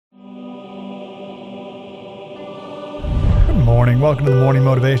morning. Welcome to the Morning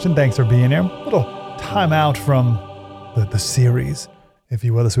Motivation. Thanks for being here. A little time out from the series, if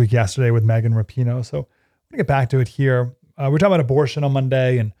you will, this week yesterday with Megan Rapinoe. So I'm going to get back to it here. We're talking about abortion on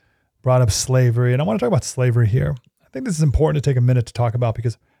Monday and brought up slavery. And I want to talk about slavery here. I think this is important to take a minute to talk about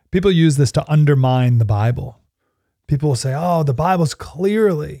because people use this to undermine the Bible. People will say, oh, the Bible's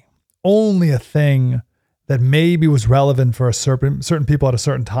clearly only a thing that maybe was relevant for certain people at a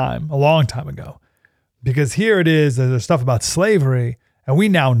certain time, a long time ago. Because here it is, there's stuff about slavery, and we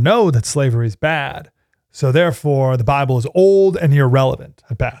now know that slavery is bad. So therefore, the Bible is old and irrelevant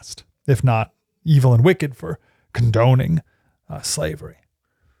at best, if not evil and wicked for condoning slavery.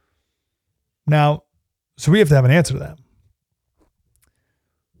 Now, so we have to have an answer to that.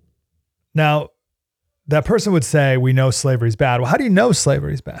 Now, that person would say, we know slavery is bad. Well, how do you know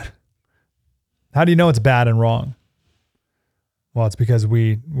slavery is bad? How do you know it's bad and wrong? Well, it's because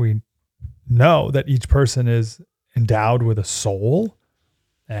we know that each person is endowed with a soul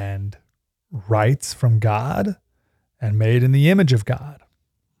and rights from God and made in the image of God.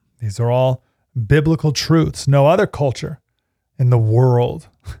 These are all biblical truths. No other culture in the world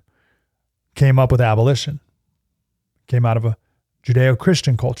came up with abolition. It came out of a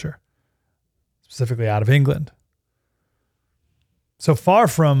Judeo-Christian culture, specifically out of England. So far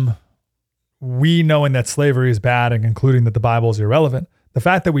from we knowing that slavery is bad and concluding that the Bible is irrelevant, the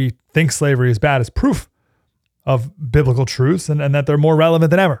fact that we think slavery is bad is proof of biblical truths and that they're more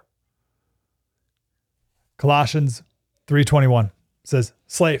relevant than ever. Colossians 3:21 says,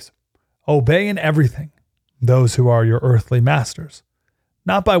 slaves, obey in everything those who are your earthly masters,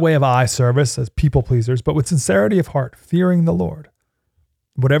 not by way of eye service as people pleasers, but with sincerity of heart, fearing the Lord.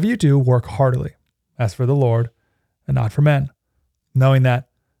 Whatever you do, work heartily, as for the Lord and not for men, knowing that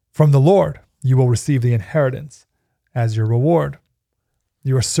from the Lord you will receive the inheritance as your reward.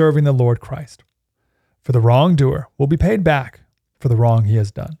 You are serving the Lord Christ. For the wrongdoer will be paid back for the wrong he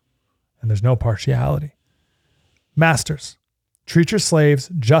has done. And there's no partiality. Masters, treat your slaves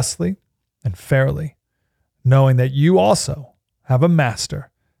justly and fairly, knowing that you also have a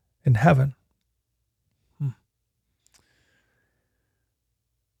master in heaven.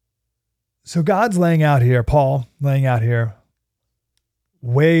 So God's laying out here, Paul laying out here,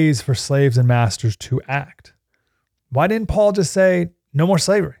 ways for slaves and masters to act. Why didn't Paul just say, no more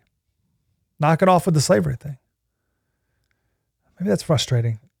slavery? Knock it off with the slavery thing. Maybe that's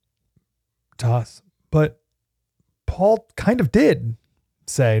frustrating to us, but Paul kind of did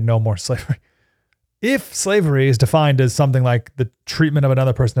say no more slavery. If slavery is defined as something like the treatment of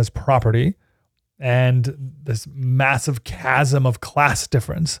another person as property and this massive chasm of class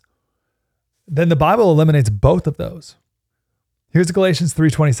difference, then the Bible eliminates both of those. Here's Galatians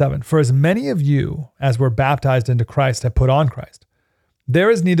 3:27. For as many of you as were baptized into Christ have put on Christ.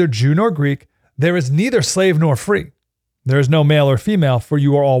 There is neither Jew nor Greek. There is neither slave nor free. There is no male or female, for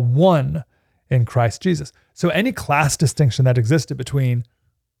you are all one in Christ Jesus. So any class distinction that existed between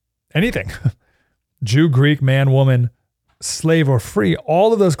anything, Jew, Greek, man, woman, slave, or free,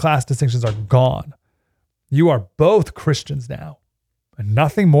 all of those class distinctions are gone. You are both Christians now, and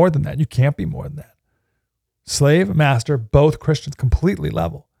nothing more than that. You can't be more than that. Slave, master, both Christians, completely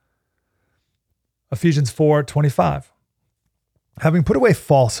level. Ephesians 4:25. Having put away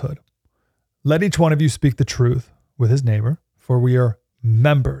falsehood, let each one of you speak the truth with his neighbor, for we are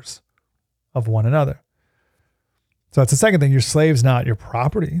members of one another. So that's the second thing. Your slave's not your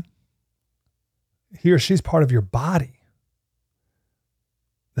property. He or she's part of your body.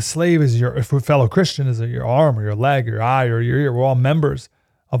 The slave is your fellow Christian, is your arm or your leg or your eye or your ear. We're all members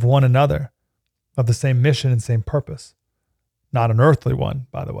of one another, of the same mission and same purpose. Not an earthly one,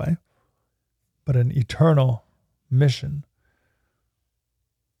 by the way, but an eternal mission.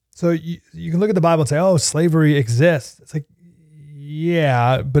 So you can look at the Bible and say, oh, slavery exists. It's like,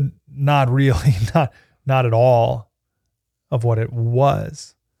 yeah, but not really, not at all of what it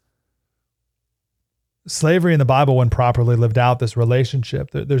was. Slavery in the Bible, when properly lived out, this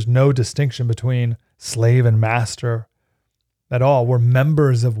relationship, there's no distinction between slave and master at all. We're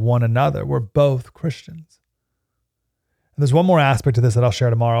members of one another. We're both Christians. And there's one more aspect to this that I'll share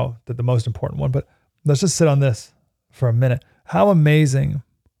tomorrow, the most important one, but let's just sit on this for a minute. How amazing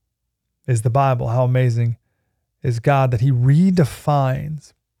is the Bible? How amazing is God that he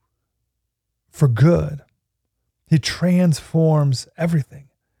redefines for good. He transforms everything.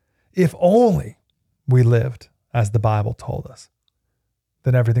 If only we lived as the Bible told us,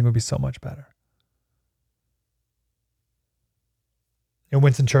 then everything would be so much better. And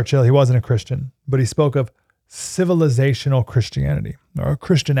Winston Churchill, he wasn't a Christian, but he spoke of civilizational Christianity or a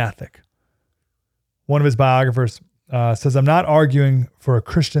Christian ethic. One of his biographers says, I'm not arguing for a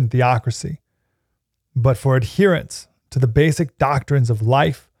Christian theocracy, but for adherence to the basic doctrines of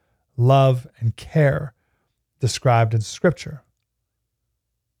life, love, and care described in Scripture.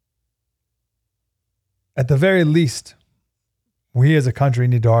 At the very least, we as a country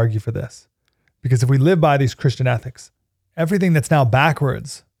need to argue for this. Because if we live by these Christian ethics, everything that's now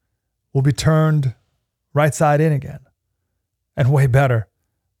backwards will be turned right side in again, and way better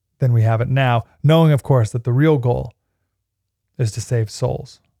than we have it now, knowing, of course, that the real goal is to save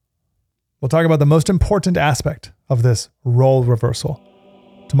souls. We'll talk about the most important aspect of this role reversal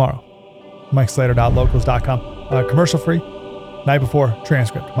tomorrow. MikeSlater.locals.com. Commercial free. Night before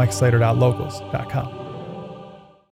transcript. MikeSlater.locals.com.